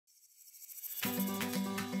Welcome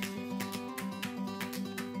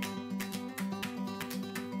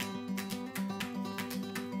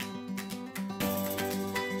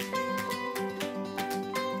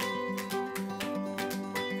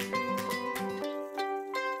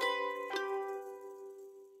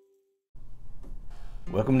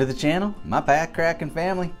to the channel, my pack cracking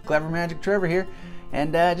family, Clever Magic Trevor here,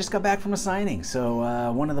 and just got back from a signing.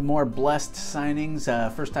 So one of the more blessed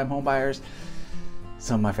signings, first time home buyers,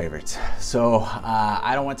 some of my favorites. So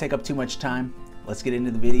I don't want to take up too much time. Let's get into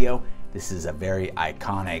the video. This is a very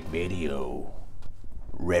iconic video.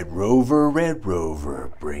 Red Rover,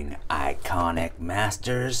 bring iconic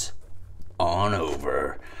masters on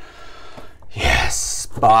over. Yes,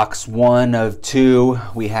 box 1 of 2.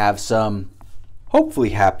 We have some hopefully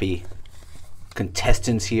happy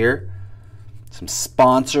contestants here, some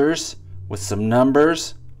sponsors with some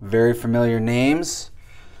numbers, very familiar names.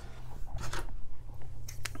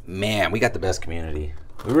 Man, we got the best community.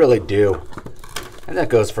 We really do. And that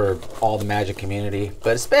goes for all the Magic community,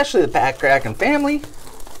 but especially the pack cracking family.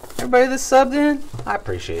 Everybody that's subbed in, I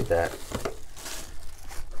appreciate that.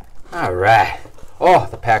 All right. Oh,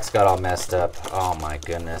 the pack's got all messed up. Oh my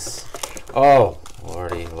goodness. Oh,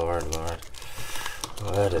 lordy, Lord.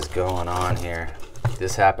 What is going on here?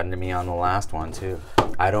 This happened to me on the last one too.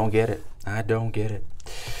 I don't get it. I don't get it.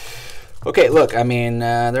 Okay, look, I mean,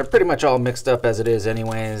 they're pretty much all mixed up as it is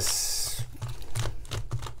anyways.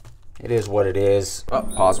 It is what it is. Oh,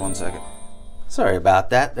 pause 1 second. Sorry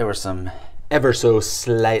about that. There were some ever so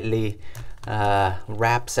slightly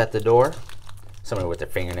raps at the door. Somebody with their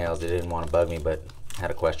fingernails, they didn't want to bug me, but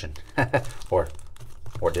had a question. or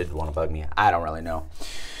did want to bug me. I don't really know.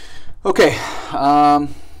 Okay, oh,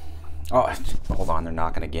 hold on, they're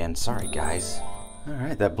knocking again. Sorry, guys. All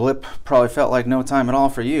right, that blip probably felt like no time at all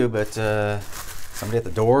for you, but somebody at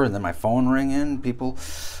the door and then my phone ringing, people.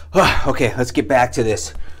 Okay, let's get back to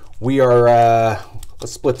this. We are,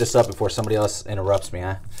 let's split this up before somebody else interrupts me,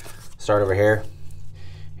 huh? Start over here.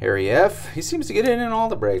 Harry F, he seems to get in all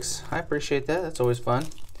the breaks. I appreciate that, that's always fun.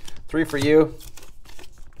 3 for you.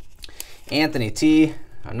 Anthony T,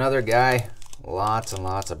 another guy. Lots and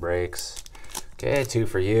lots of breaks. Okay, 2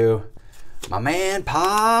 for you. My man,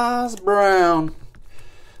 Paz Brown.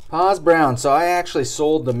 Paz Brown. So I actually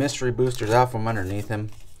sold the mystery boosters out from underneath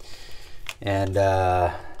him. And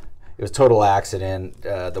it was total accident,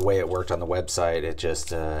 the way it worked on the website. It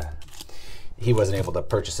just, he wasn't able to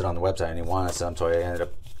purchase it on the website and he wanted some, so I ended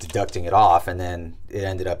up deducting it off, and then it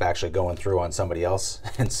ended up actually going through on somebody else.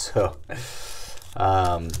 And so,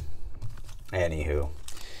 anywho.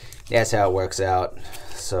 That's how it works out.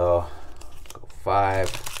 So, go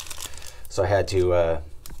 5. So I had to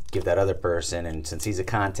give that other person, and since he's a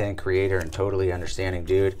content creator and totally understanding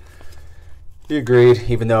dude, he agreed,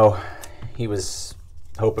 even though he was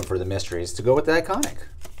hoping for the mysteries, to go with the iconic.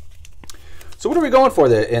 So what are we going for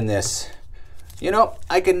in this? You know,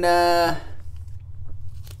 I can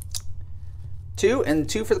 2 and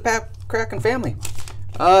 2 for the pack cracking family.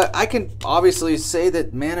 I can obviously say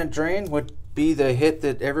that Mana Drain would be the hit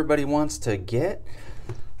that everybody wants to get.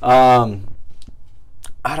 I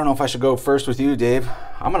don't know if I should go first with you, Dave.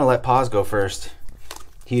 I'm gonna let Paz go first.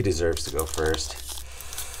 He deserves to go first.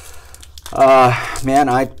 Man,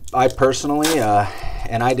 I personally,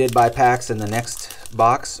 and I did buy packs in the next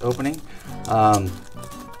box opening. I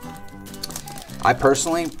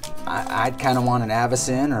personally, I'd kind of want an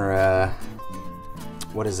Avacyn or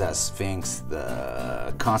what is that Sphinx?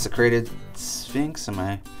 The Consecrated Sphinx? Am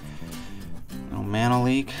I? No, Mana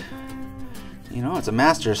Leak. You know, it's a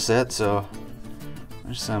master set, so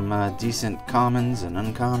there's some decent commons and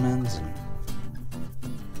uncommons. And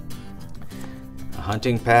a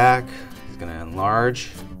hunting pack. He's gonna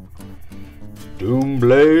enlarge.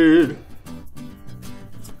 Doomblade.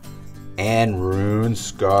 And Rune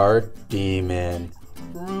Scarred Demon.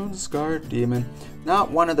 Rune Scarred Demon.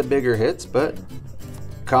 Not one of the bigger hits, but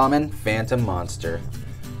common Phantom Monster.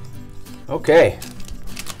 Okay.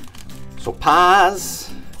 So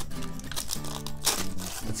Paz,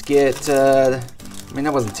 let's get, I mean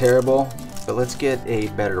that wasn't terrible, but let's get a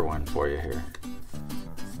better one for you here.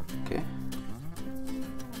 Okay.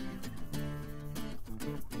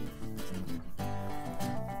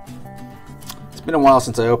 It's been a while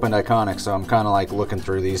since I opened Iconic, so I'm kind of like looking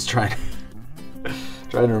through these, trying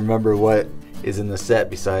to remember what is in the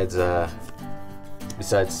set besides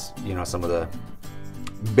you know, some of the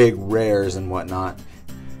big rares and whatnot.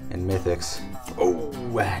 And mythics. Oh,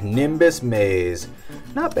 Nimbus Maze.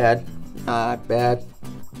 Not bad. Not bad.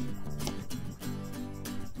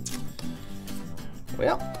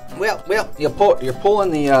 Well. You're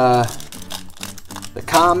pulling the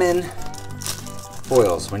common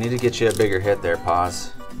foils. We need to get you a bigger hit there,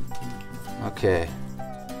 Paz. Okay.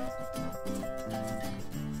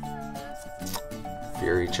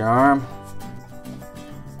 Fury Charm.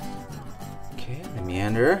 Okay, the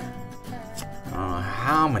Meander. I don't know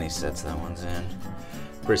how many sets that one's in.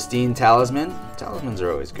 Pristine Talisman. Talismans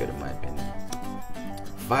are always good in my opinion.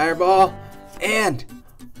 Fireball and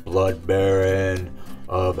Blood Baron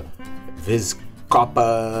of Vizkopa.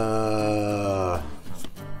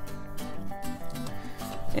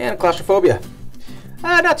 And Claustrophobia.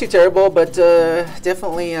 Not too terrible, but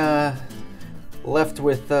definitely left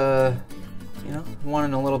with you know,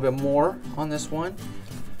 wanting a little bit more on this one.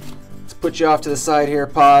 Let's put you off to the side here,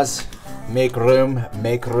 Pause. Make room,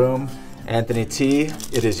 make room. Anthony T,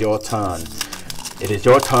 it is your turn. It is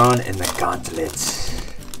your turn in the gauntlet.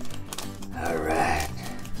 All right.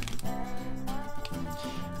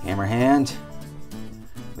 Hammer Hand.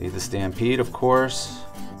 Lead the Stampede, of course.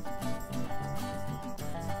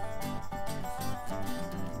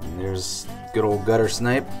 And there's good old Gutter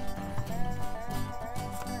Snipe.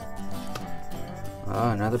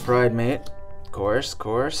 Another Pride Mate. Of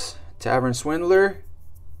course. Tavern Swindler.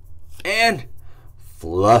 And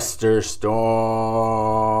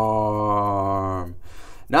Flusterstorm.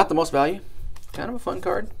 Not the most value. Kind of a fun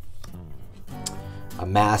card.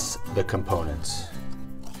 Amass the components.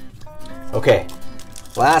 Okay,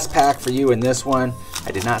 last pack for you in this one.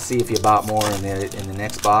 I did not see if you bought more in the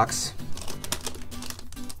next box.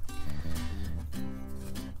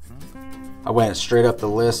 I went straight up the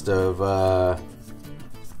list of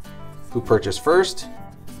who purchased first.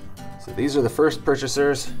 So these are the first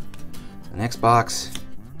purchasers. The next box,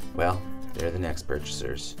 well, they're the next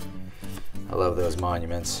purchasers. I love those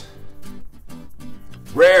monuments.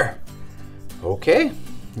 Rare. Okay,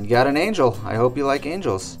 you got an angel. I hope you like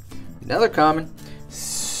angels. Another common,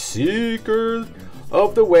 Seekers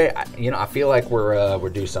of the Way. You know, I feel like we're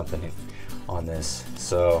due something on this.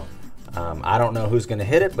 So I don't know who's gonna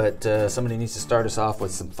hit it, but somebody needs to start us off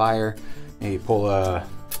with some fire. Maybe pull a,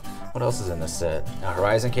 what else is in this set? A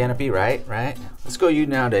Horizon Canopy, right? Let's go you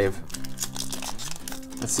now, Dave.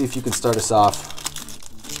 Let's see if you can start us off.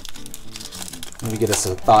 Maybe get us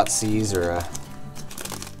a Thoughtseize or a...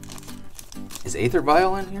 Is Aether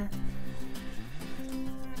Vial in here?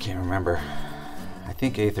 Can't remember. I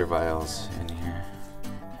think Aether Vial's in here.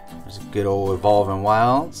 There's a good old Evolving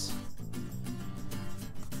Wilds.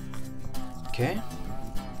 Okay.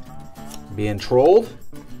 Being trolled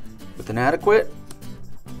with Inadequate.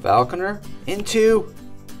 Falconer into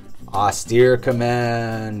Austere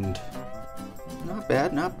Command.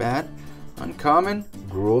 Not bad. Uncommon,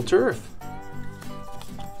 Gruul Turf.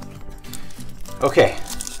 Okay.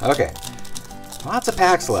 Lots of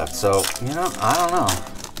packs left, so, you know, I don't know.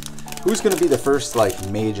 Who's going to be the first, like,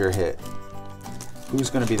 major hit? Who's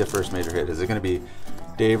going to be the first major hit? Is it going to be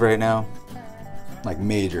Dave right now? Like,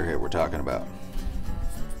 major hit we're talking about.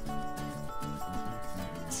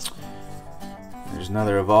 There's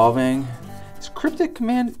another Evolving. Is Cryptic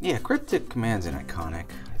Command? Yeah, Cryptic Command's an iconic,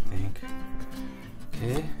 I think.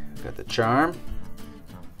 Okay, got the Charm.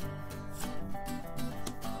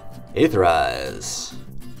 Aetherize.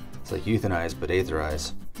 It's like Euthanize, but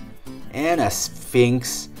Aetherize. And a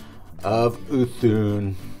Sphinx of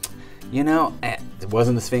Uthun. You know, it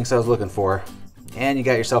wasn't the Sphinx I was looking for. And you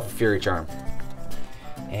got yourself a Fury Charm.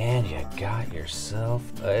 And you got yourself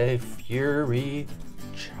a Fury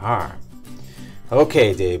Charm.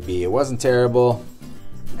 Okay, Dave B, it wasn't terrible.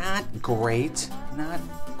 Not great.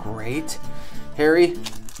 Harry,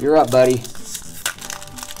 you're up, buddy.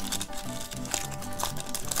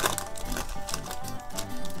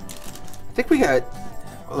 I think we got,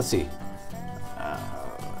 well, let's see.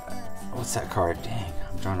 What's that card? Dang,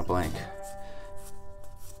 I'm drawing a blank.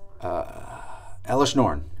 Elesh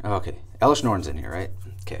Norn. Oh, okay, Elesh Norn's in here, right?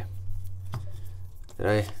 Okay. Did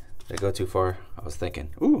I go too far? I was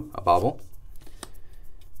thinking. Ooh, a Bauble.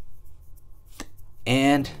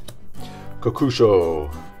 And Kokusho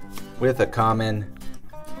with a common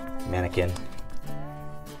mannequin.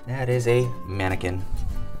 That is a mannequin.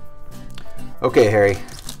 Okay, Harry.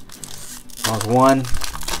 That was one.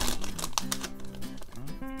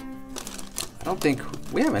 I don't think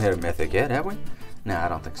we haven't hit a mythic yet, have we? No, I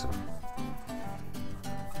don't think so.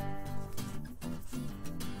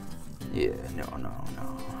 Yeah, no.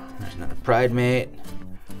 There's another Pride Mate.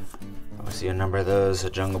 I see a number of those. A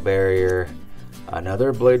Jungle Barrier.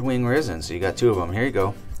 Another Bladewing Risen. So you got two of them. Here you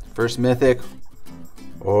go. First mythic.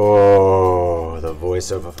 Oh, the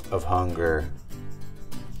Voice of Hunger.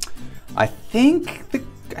 I think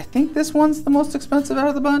this one's the most expensive out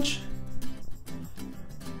of the bunch.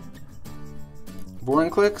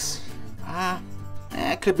 Vorinclex.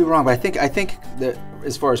 could be wrong, but I think that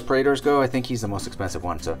as far as Praetors go, I think he's the most expensive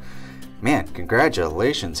one. So, man,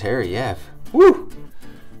 congratulations, Harry F. Woo!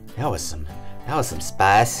 That was some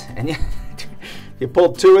spice. And you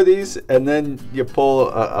pulled 2 of these, and then you pull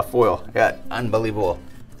a foil. Yeah, unbelievable.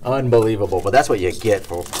 Unbelievable. But that's what you get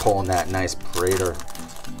for pulling that nice Praetor.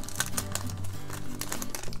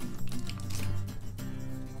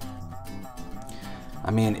 I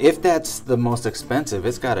mean, if that's the most expensive,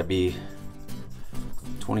 it's got to be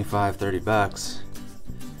 25, 30 bucks.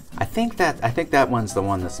 I think that one's the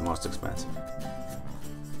one that's the most expensive.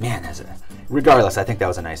 Man, regardless, I think that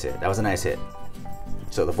was a nice hit. That was a nice hit.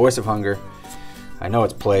 So the Voice of Hunger, I know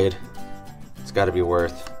it's played. It's got to be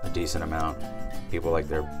worth a decent amount. People like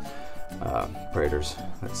their Praetors.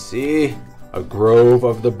 Let's see, a Grove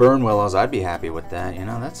of the Burnwillows. I'd be happy with that. You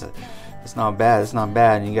know, that's not bad. It's not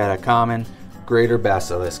bad. And you got a common Greater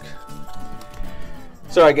Basilisk.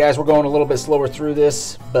 Sorry guys, we're going a little bit slower through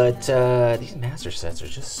this, but these master sets are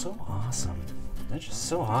just so awesome. They're just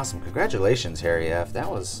so awesome. Congratulations, Harry F.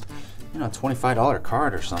 That was, you know, a $25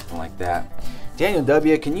 card or something like that. Daniel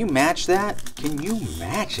W, can you match that? Can you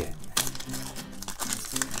match it?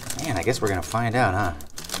 Man, I guess we're gonna find out, huh?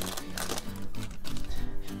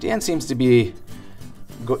 Dan seems to be,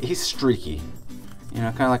 he's streaky. You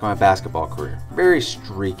know, kind of like my basketball career. Very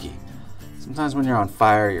streaky. Sometimes when you're on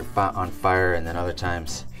fire, and then other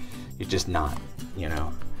times you're just not, you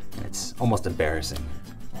know, and it's almost embarrassing.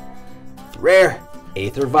 Rare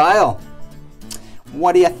Aether Vial.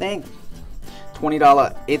 What do you think?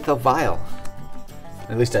 $20 Aether Vial.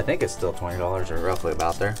 At least I think it's still $20 or roughly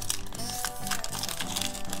about there.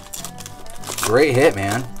 Great hit,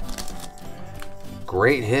 man.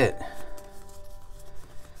 Great hit.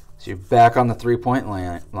 So you're back on the 3-point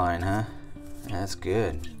line, huh? That's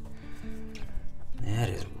good. That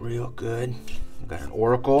is real good. We've got an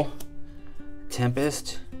Oracle,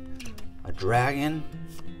 Tempest, a Dragon,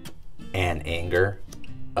 and Anger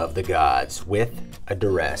of the Gods with a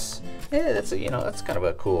Duress. Yeah, that's that's kind of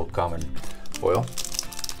a cool common foil.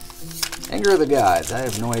 Anger of the Gods. I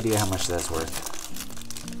have no idea how much that's worth.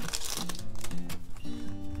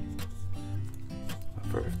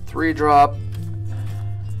 For 3-drop,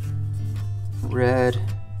 red,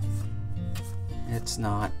 it's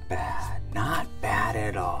not bad. Not bad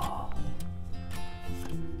at all.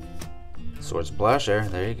 Swords Plowshare,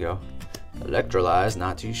 there you go. Electrolyze,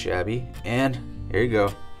 not too shabby. And here you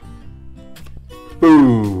go.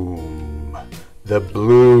 Boom! The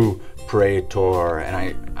Blue Praetor.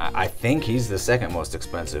 And I think he's the second most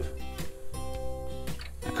expensive.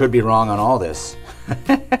 I could be wrong on all this.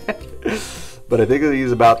 But I think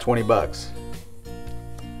he's about 20 bucks.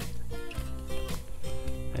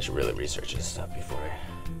 I should really research this stuff before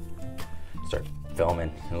I start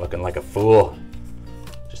filming and looking like a fool.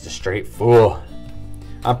 Just a straight fool.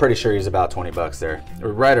 I'm pretty sure he's about 20 bucks there.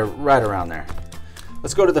 Or right around there.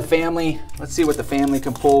 Let's go to the family. Let's see what the family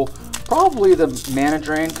can pull. Probably the Mana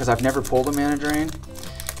Drain, because I've never pulled a Mana Drain.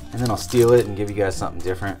 And then I'll steal it and give you guys something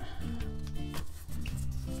different.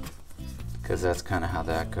 Because that's kind of how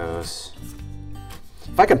that goes.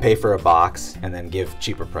 If I can pay for a box and then give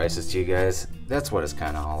cheaper prices to you guys, that's what it's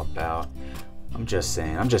kind of all about. I'm just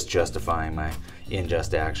saying, I'm just justifying my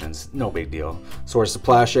unjust actions. No big deal. Swords to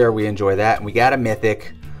Plowshare, we enjoy that. And we got a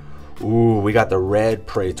mythic. Ooh, we got the Red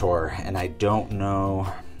Praetor. And I don't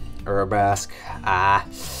know, Urabrask.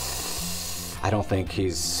 I don't think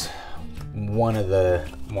he's one of the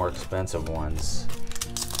more expensive ones.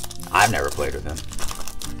 I've never played with him.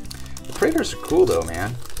 The Praetors are cool though,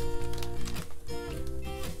 man.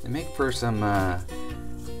 They make for some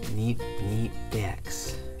neat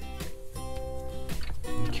decks.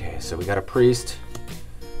 Okay, so we got a Priest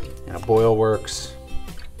and a Boilworks.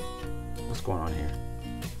 What's going on here?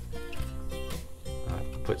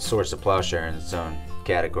 Put Swords to Plowshare in its own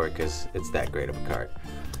category because it's that great of a card.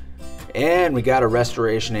 And we got a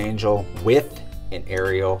Restoration Angel with an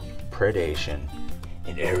Aerial Predation.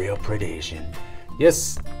 An Aerial Predation.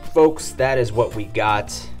 Yes, folks, that is what we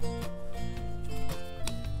got.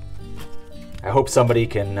 I hope somebody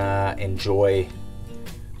can enjoy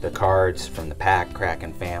the cards from the Pack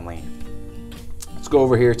Kraken family. Let's go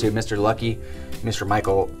over here to Mr. Lucky, Mr.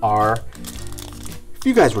 Michael R. If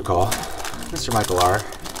you guys recall, Mr. Michael R.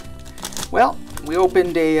 Well, we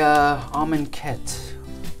opened a Amonkhet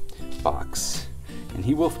box, and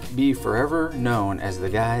he will be forever known as the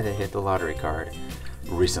guy that hit the lottery card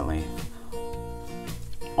recently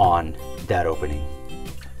on that opening.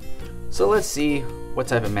 So let's see what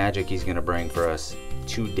type of magic he's gonna bring for us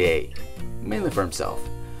today, mainly for himself.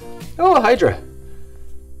 Oh, Hydra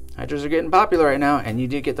Hydras are getting popular right now, and you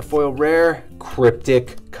did get the foil rare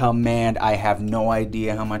Cryptic Command. I have no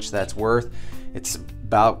idea how much that's worth. It's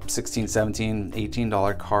about $16, $17,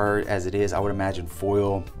 $18 card as it is. I would imagine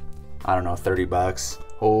foil, I don't know, 30 bucks.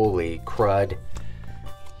 Holy crud.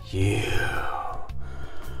 You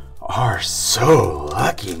are so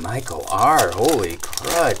lucky, Michael R. Holy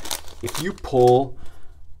crud. If you pull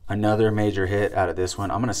another major hit out of this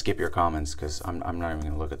one, I'm gonna skip your comments because I'm not even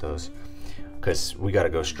gonna look at those, because we got to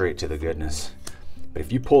go straight to the goodness. But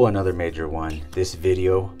if you pull another major one, this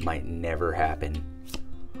video might never happen.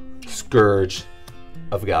 Scourge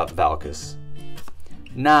of Valkus.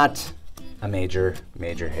 Not a major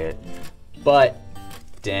hit, but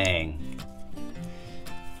dang,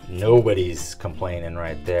 nobody's complaining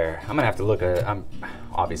right there. I'm gonna have to look at,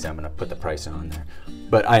 obviously I'm gonna put the price on there,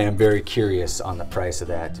 but I am very curious on the price of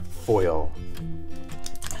that foil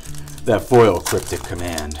Cryptic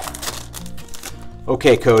Command.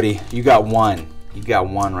 Okay, Cody, you got one. You got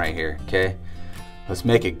one right here, okay? Let's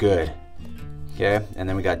make it good, okay? And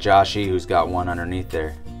then we got Joshy, who's got one underneath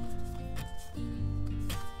there.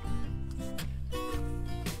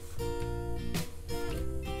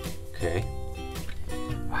 Okay.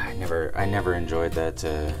 I never enjoyed that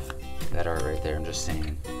that art right there. I'm just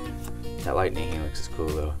saying. That Lightning Helix is cool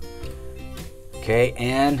though. Okay,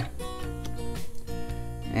 and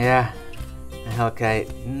yeah.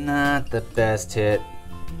 Hellkite, not the best hit.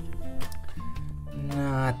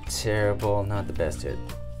 Not terrible, not the best hit.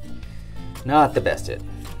 Not the best hit.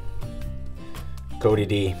 Cody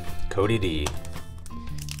D. Cody D.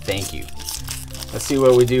 Thank you. Let's see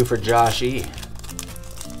what we do for Josh E.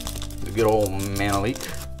 The good old Manalik.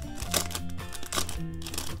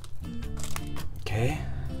 Okay.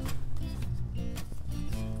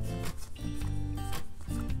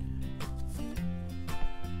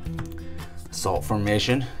 Assault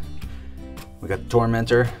formation. We got the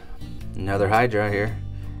Tormentor, another Hydra here,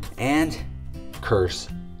 and Curse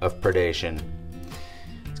of Predation.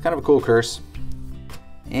 It's kind of a cool curse.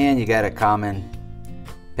 And you got a common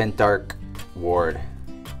Pentarch Ward.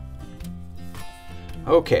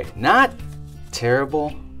 Okay, not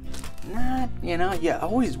terrible. Not, you know, you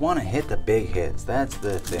always want to hit the big hits. That's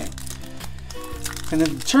the thing. And the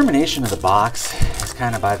determination of the box is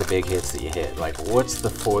kind of by the big hits that you hit. Like, what's the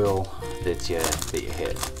foil that you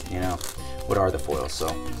hit? You know, what are the foils? So,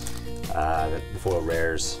 the foil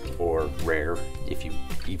rares, or rare if you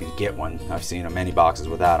even get one. I've seen many boxes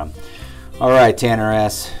without them. All right, Tanner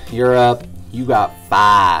S, you're up. You got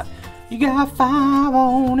 5. You got 5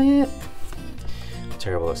 on it. I'm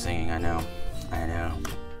terrible at singing. I know. I know.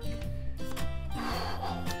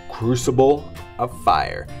 Crucible of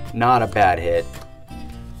Fire. Not a bad hit.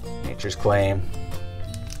 Nature's Claim.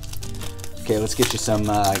 Okay, let's get you some.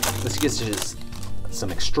 Let's get you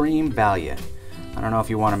some extreme value. I don't know if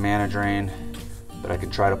you want a Mana Drain, but I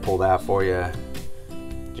could try to pull that for you.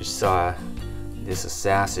 Just saw this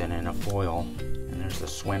Assassin in a foil, and there's the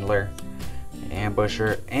Swindler, an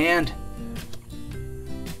Ambusher, and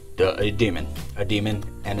a Demon,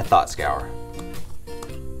 and a Thought Scour.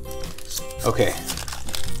 Okay,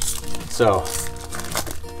 so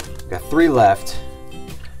got 3 left.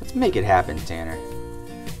 Let's make it happen, Tanner.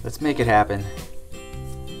 Let's make it happen.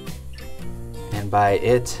 And by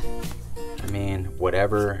it, I mean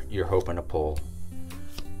whatever you're hoping to pull.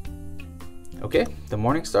 Okay, the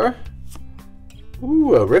Morningstar.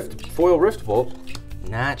 Ooh, a foil Rift Bolt.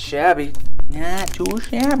 Not shabby. Not too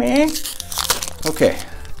shabby. Okay,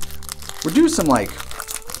 we'll do some, like,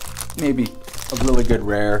 maybe a really good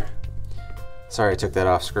rare. Sorry I took that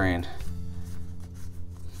off screen.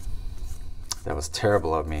 That was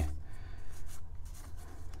terrible of me.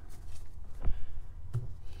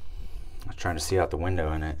 I was trying to see out the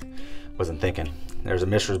window and it wasn't thinking. There's a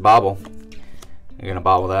Mishra's Bauble. You're gonna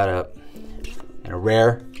bobble that up. And a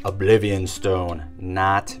rare Oblivion Stone.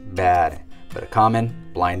 Not bad. But a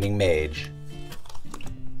common Blinding Mage.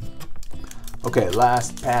 Okay,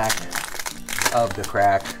 last pack of the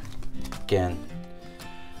crack. Again.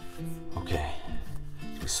 Okay.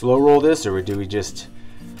 Do we slow roll this, or do we just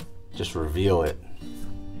reveal it?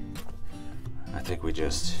 I think we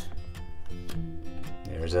just...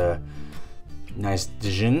 There's a nice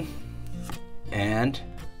Dijin and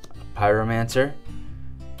a Pyromancer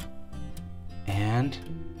and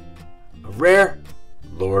a rare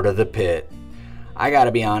Lord of the Pit. I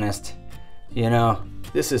gotta be honest, you know,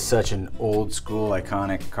 this is such an old school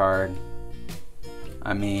iconic card.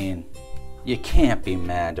 I mean, you can't be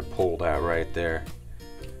mad to pull that right there.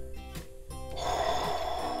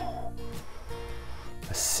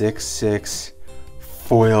 A 6/6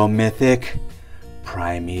 foil mythic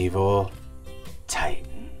Primeval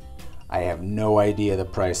Titan. I have no idea the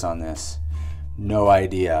price on this. No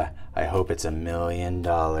idea. I hope it's $1 million.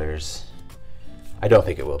 I don't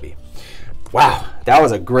think it will be. Wow, that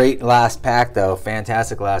was a great last pack though.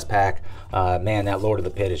 Fantastic last pack. Man, that Lord of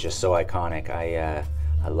the Pit is just so iconic. I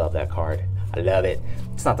love that card. I love it.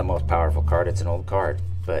 It's not the most powerful card. It's an old card,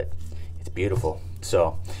 but it's beautiful.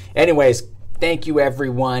 So anyways, thank you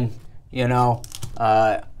everyone. You know,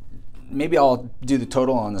 maybe I'll do the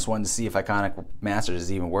total on this one to see if Iconic Masters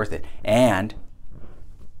is even worth it. And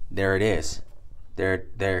there it is. There.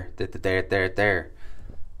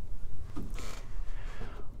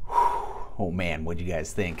 Oh man, what do you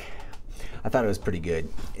guys think? I thought it was pretty good.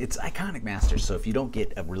 It's Iconic Masters, so if you don't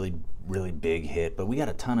get a really, really big hit, but we got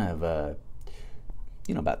a ton of,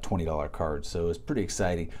 you know, about $20 cards, so it was pretty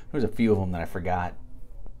exciting. There was a few of them that I forgot.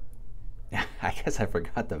 I guess I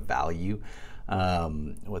forgot the value.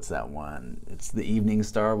 What's that one? It's the Evening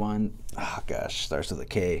Star one. Oh gosh, starts with a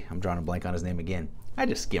K. I'm drawing a blank on his name again. I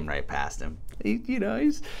just skimmed right past him. You know,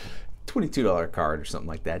 he's $22 card or something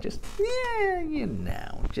like that. Just, yeah, you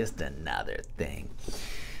know, just another thing.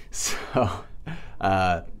 So,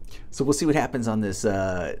 so we'll see what happens on this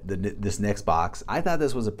this next box. I thought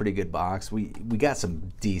this was a pretty good box. We got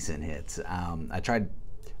some decent hits. I tried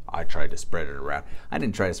to spread it around. I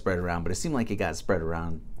didn't try to spread it around, but it seemed like it got spread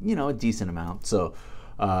around, you know, a decent amount. So,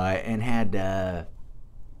 and had,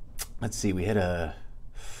 let's see, we had a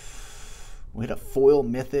foil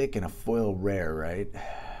mythic and a foil rare, right?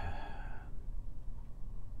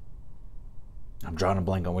 I'm drawing a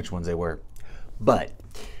blank on which ones they were, but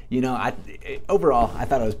you know, overall I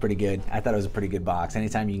thought it was pretty good. I thought it was a pretty good box.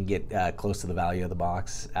 Anytime you can get close to the value of the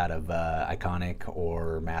box out of Iconic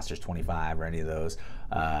or Masters 25 or any of those,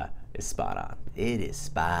 is spot on. It is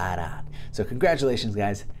spot on. So congratulations,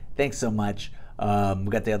 guys. Thanks so much. We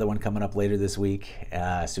got the other one coming up later this week.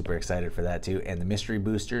 Super excited for that too. And the mystery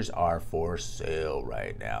boosters are for sale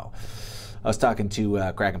right now. I was talking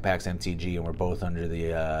to Kraken Packs MTG, and we're both under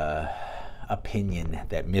the opinion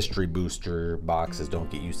that mystery booster boxes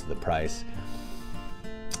don't get used to the price.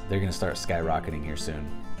 They're going to start skyrocketing here soon.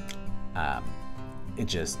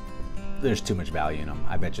 There's too much value in them.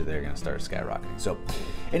 I bet you they're going to start skyrocketing. So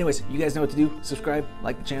anyways, you guys know what to do. Subscribe,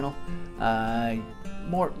 like the channel.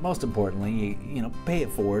 Most importantly, you know, pay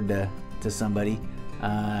it forward to somebody.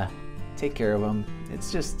 Take care of them.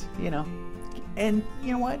 It's just, you know, and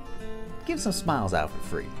you know what? Give some smiles out for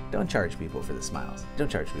free. Don't charge people for the smiles. Don't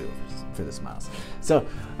charge people for the smiles. So,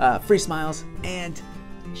 free smiles, and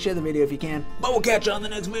share the video if you can. But we'll catch you on the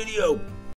next video.